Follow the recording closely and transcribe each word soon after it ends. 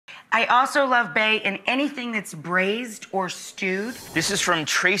I also love bay in anything that's braised or stewed. This is from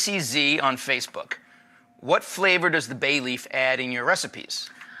Tracy Z on Facebook. What flavor does the bay leaf add in your recipes?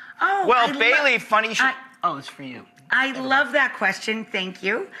 Oh, well, bay leaf, funny. Oh, it's for you. I love that question. Thank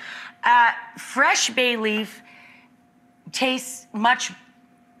you. Fresh bay leaf tastes much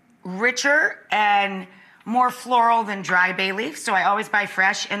richer and more floral than dry bay leaf, so I always buy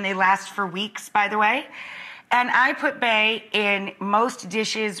fresh, and they last for weeks, by the way. And I put bay in most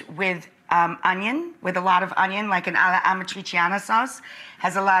dishes with onion, with a lot of onion, like an alla amatriciana sauce.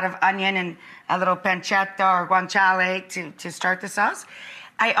 Has a lot of onion and a little pancetta or guanciale to start the sauce.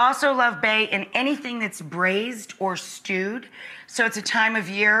 I also love bay in anything that's braised or stewed. So it's a time of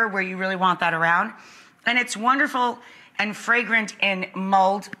year where you really want that around. And it's wonderful and fragrant in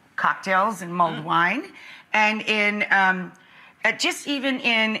mulled cocktails and mulled wine. And in, just even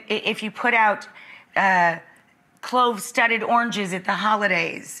in, if you put out clove-studded oranges at the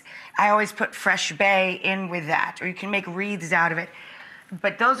holidays, I always put fresh bay in with that, or you can make wreaths out of it.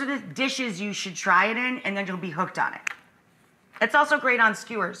 But those are the dishes you should try it in, and then you'll be hooked on it. It's also great on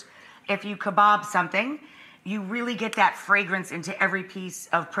skewers. If you kebab something, you really get that fragrance into every piece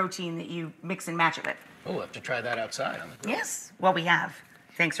of protein that you mix and match it with. Oh, we'll have to try that outside on the grill. Yes, well, we have.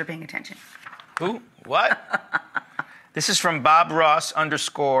 Thanks for paying attention. Who? What? This is from Bob Ross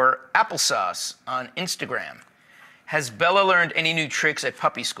 _ applesauce on Instagram. Has Bella learned any new tricks at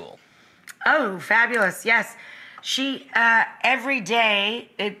puppy school? Oh, fabulous. Yes. She, every day,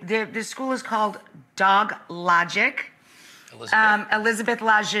 the school is called Dog Logic. Elizabeth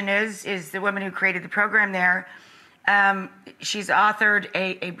Lajeunesse is the woman who created the program there. She's authored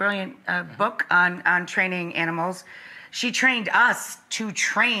a brilliant book on training animals. She trained us to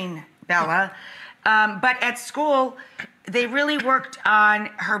train Bella. But at school, they really worked on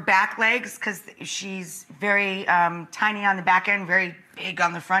her back legs because she's very tiny on the back end, very big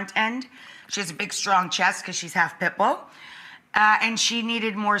on the front end. She has a big, strong chest because she's half pit bull. And she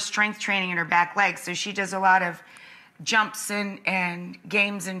needed more strength training in her back legs. So she does a lot of jumps and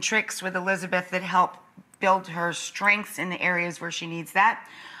games and tricks with Elizabeth that help build her strengths in the areas where she needs that.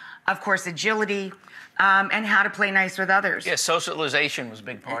 Of course, agility, and how to play nice with others. Yeah, socialization was a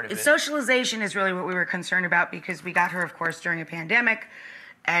big part of it. Socialization is really what we were concerned about because we got her, of course, during a pandemic.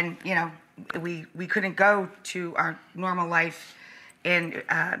 And, you know, we couldn't go to our normal life in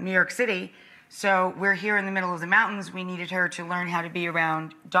New York City. So we're here in the middle of the mountains. We needed her to learn how to be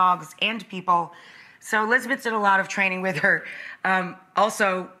around dogs and people. So Elizabeth did a lot of training with her,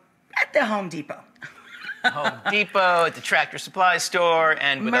 also at the Home Depot. Home Depot, at the Tractor Supply store,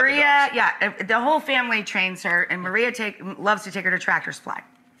 and with Maria, yeah, the whole family trains her, and Maria loves to take her to Tractor Supply.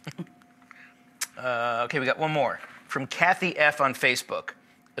 Okay, we got one more from Kathy F on Facebook.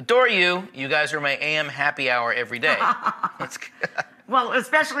 Adore you. You guys are my AM happy hour every day. Well,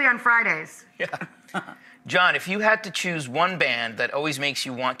 especially on Fridays. Yeah. John, if you had to choose one band that always makes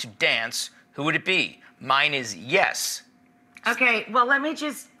you want to dance, who would it be? Mine is Yes. Okay, well, let me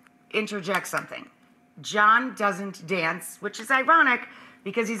just interject something. John doesn't dance, which is ironic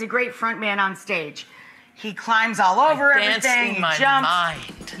because he's a great front man on stage. He climbs all over everything, he jumps.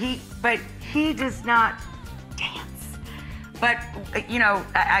 But he does not dance. But, you know,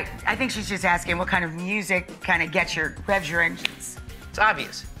 I think she's just asking what kind of music kind of revs your engines. It's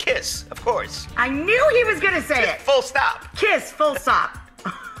obvious. Kiss, of course. I knew he was going to say it. Full stop. Kiss, full stop.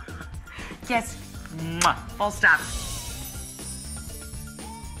 Kiss, full stop.